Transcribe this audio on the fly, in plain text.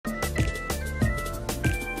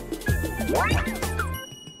青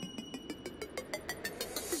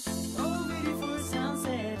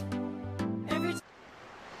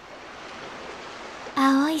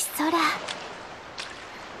い空、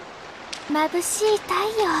眩しい太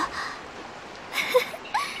陽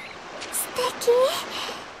素敵。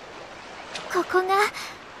ここが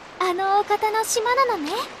あのお方の島なの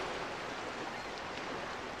ね。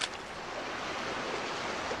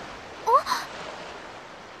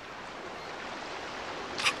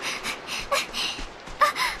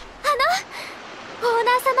オー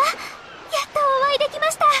ナー様、やっとお会いでき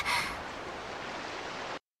ました。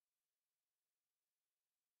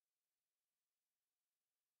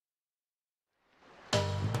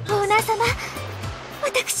オーナー様、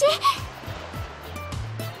私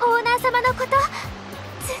オーナー様のこと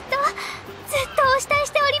ずっとお慕い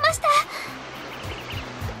しておりました。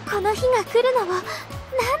この日が来るのを何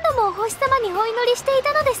度もお星様にお祈りしてい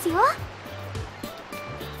たのですよ。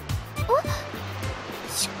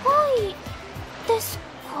近いですか？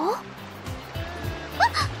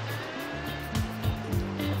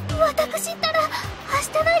私ったらはし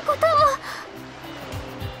たないことを。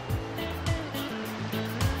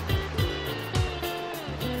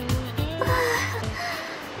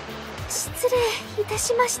失礼いた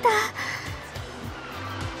しました。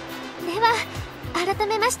では改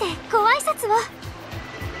めましてご挨拶を。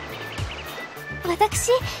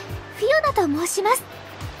私フィオナと申します。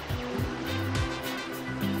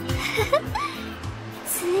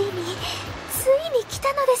ついに来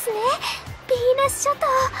たのですね、ヴィーナス諸島。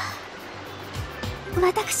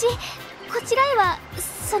私こちらへは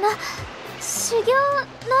その修行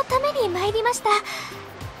のために参りました。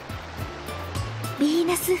ヴィー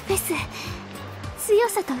ナスフェス、強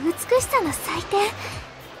さと美しさの祭典。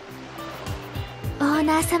オー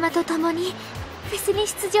ナー様と共にフェスに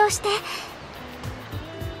出場して、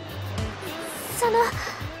その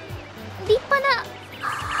立派な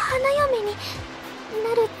花嫁に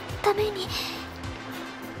なるために、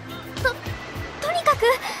とにかく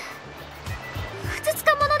ふつつ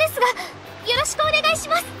か者ですがよろしくお願いし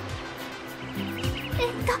ます。